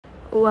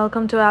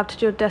Welcome to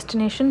Aptitude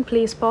Destination.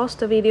 Please pause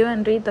the video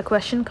and read the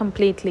question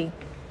completely.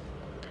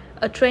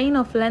 A train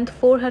of length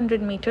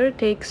 400 meter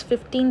takes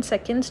 15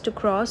 seconds to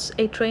cross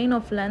a train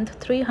of length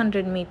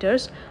 300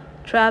 meters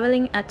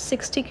traveling at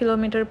 60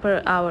 km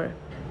per hour.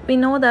 We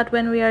know that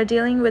when we are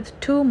dealing with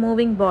two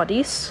moving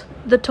bodies,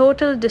 the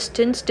total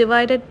distance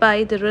divided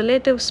by the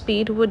relative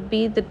speed would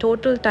be the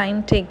total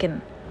time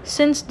taken.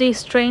 Since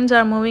these trains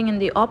are moving in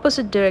the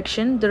opposite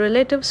direction, the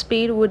relative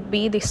speed would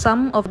be the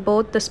sum of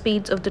both the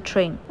speeds of the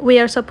train. We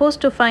are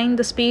supposed to find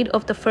the speed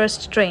of the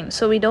first train,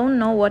 so we don't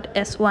know what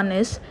S1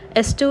 is.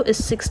 S2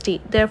 is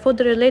 60. Therefore,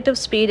 the relative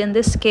speed in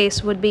this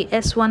case would be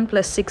S1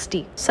 plus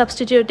 60.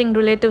 Substituting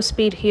relative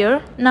speed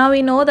here, now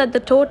we know that the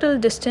total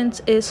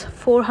distance is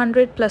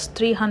 400 plus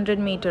 300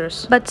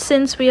 meters. But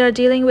since we are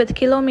dealing with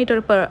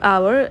kilometer per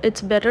hour,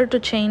 it's better to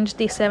change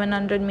the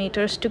 700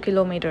 meters to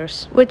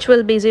kilometers, which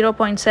will be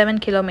 0.7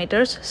 kilometers.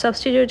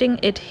 Substituting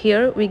it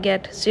here, we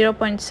get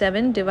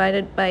 0.7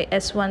 divided by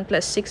S1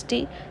 plus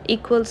 60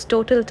 equals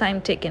total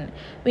time taken.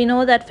 We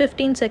know that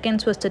 15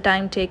 seconds was the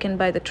time taken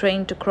by the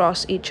train to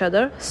cross each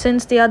other.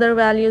 Since the other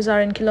values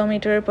are in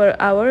kilometer per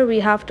hour, we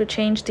have to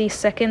change these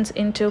seconds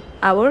into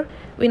hour.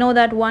 We know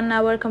that 1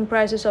 hour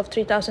comprises of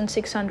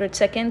 3600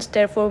 seconds,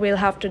 therefore we'll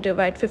have to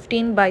divide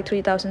 15 by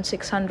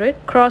 3600.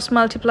 Cross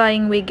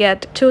multiplying, we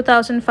get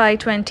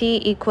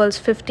 2520 equals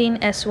 15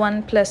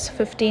 S1 plus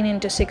 15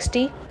 into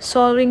 60.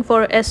 Solving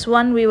for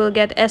S1, we will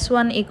get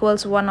S1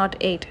 equals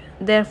 108.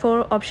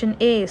 Therefore, option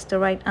A is the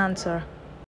right answer.